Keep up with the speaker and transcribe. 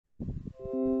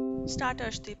Start,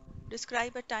 Arshdeep.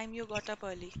 Describe a time you got up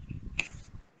early.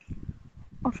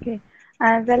 Okay.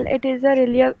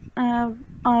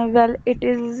 It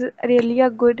is really a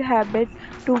good habit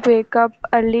to wake up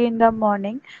early in the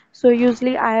morning. So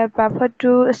usually I prefer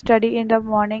to study in the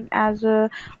morning as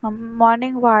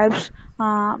morning vibes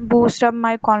boost up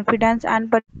my confidence and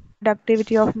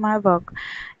productivity of my work.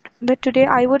 But today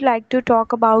I would like to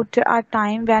talk about a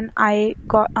time when I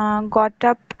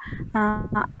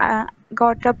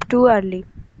got up too early.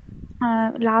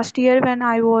 Last year when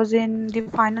I was in the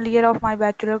final year of my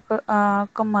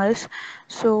commerce,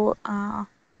 so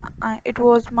it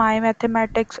was my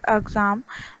mathematics exam.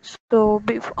 So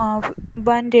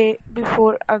one day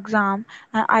before exam,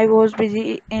 I was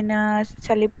busy in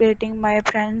celebrating my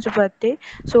friend's birthday,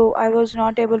 so I was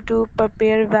not able to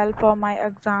prepare well for my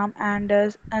exam, and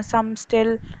some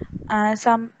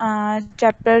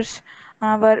chapters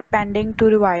were pending to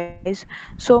revise.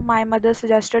 So my mother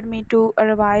suggested me to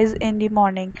revise in the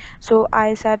morning. So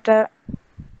I set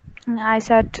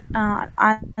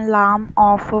alarm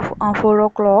of 4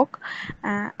 o'clock.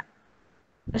 Uh,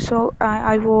 so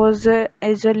I was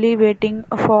eagerly waiting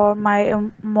for my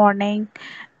morning,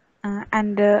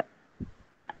 and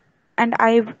and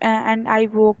I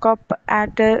woke up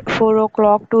at 4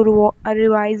 o'clock to uh,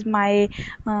 revise my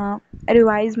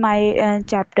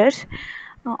chapters.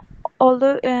 Uh,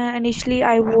 although initially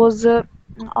I was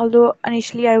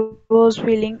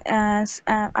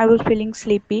feeling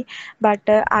sleepy, but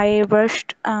I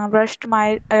brushed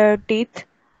my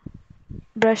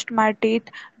teeth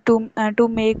to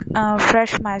make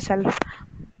fresh myself,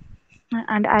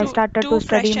 and I To started to to study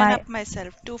freshen my. up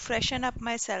myself, to freshen up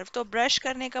myself. तो brush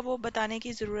करने का वो बताने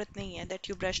की जरूरत नहीं है that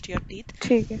you brushed your teeth.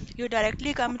 ठीक है. You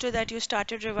directly come to that you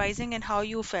started revising and how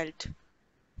you felt.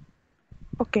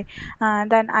 Okay,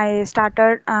 then I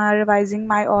started revising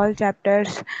my all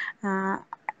chapters. Uh,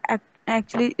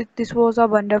 Actually, this was a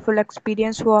wonderful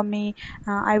experience for me.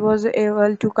 I was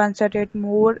able to concentrate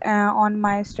more on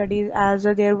my studies as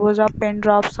there was a pin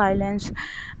drop silence.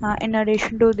 In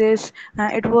addition to this,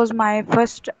 it was my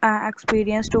first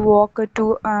experience to walk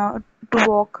too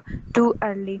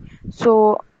early.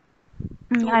 So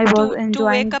To I was to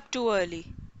wake enjoying. up too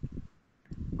early.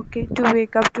 Okay, to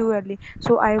wake up too early.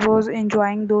 So I was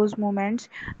enjoying those moments,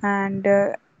 and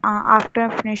after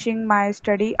finishing my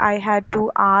study, I had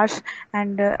 2 hours,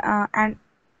 and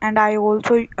I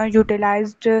also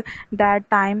utilized that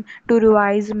time to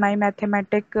revise my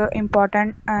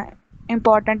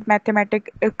important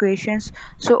mathematic equations.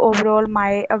 So overall,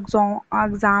 my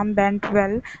exam went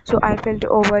well. So I felt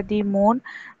over the moon.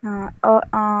 Uh, uh,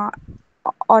 uh,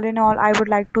 all in all, I would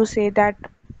like to say that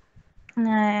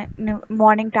no,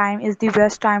 morning time is the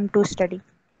best time to study.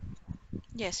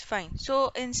 Yes, fine. So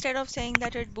instead of saying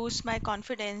that it boosts my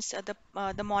confidence,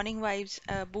 the morning vibes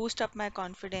boost up my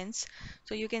confidence.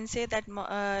 So you can say that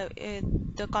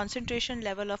the concentration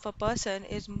level of a person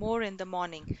is more in the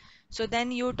morning. So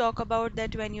then you talk about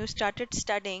that when you started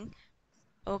studying,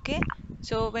 okay?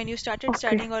 So when you started Okay,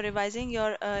 studying or revising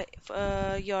your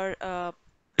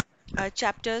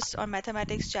chapters or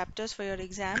mathematics chapters for your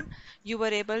exam, you were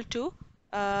able to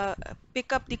uh,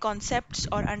 pick up the concepts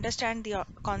or understand the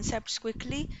concepts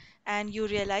quickly, and you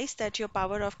realized that your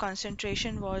power of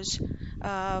concentration was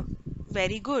uh,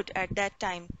 very good at that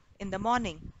time in the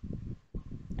morning.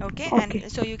 Okay, okay,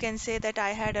 and so you can say that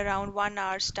I had around 1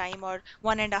 hour's time or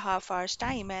 1.5 hours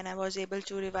time, and I was able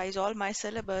to revise all my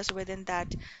syllabus within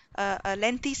that a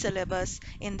lengthy syllabus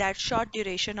in that short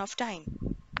duration of time.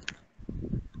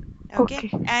 Okay,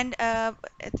 okay, and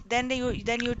then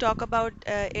you talk about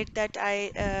it that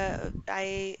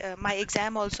my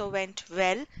exam also went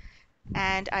well,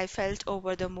 and I felt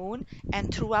over the moon,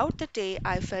 and throughout the day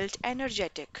I felt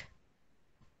energetic.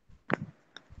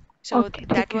 So okay,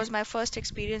 that ठीक है. was my first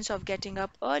experience of getting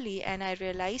up early, and I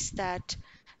realized that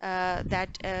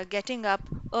getting up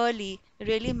early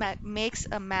really makes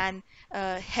a man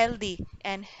healthy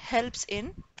and helps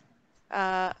in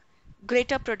uh,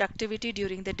 greater productivity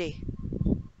during the day.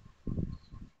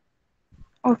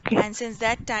 Okay, And since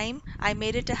that time, I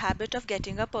made it a habit of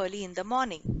getting up early in the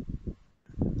morning.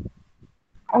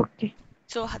 okay,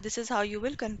 So this is how you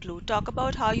will conclude. Talk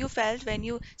about how you felt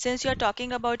when since you're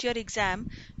talking about your exam,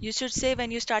 you should say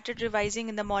when you started revising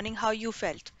in the morning how you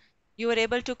felt. You were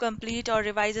able to complete or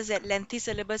revise a lengthy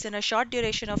syllabus in a short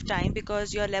duration of time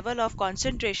because your level of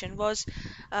concentration was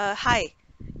high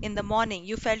in the morning.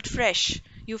 You felt fresh.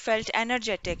 You felt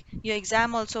energetic. Your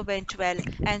exam also went well,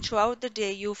 and throughout the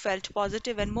day you felt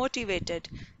positive and motivated.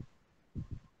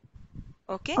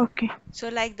 Okay? okay. So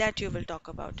like that you will talk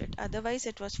about it. Otherwise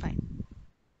it was fine.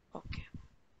 Okay.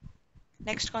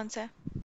 Next concept.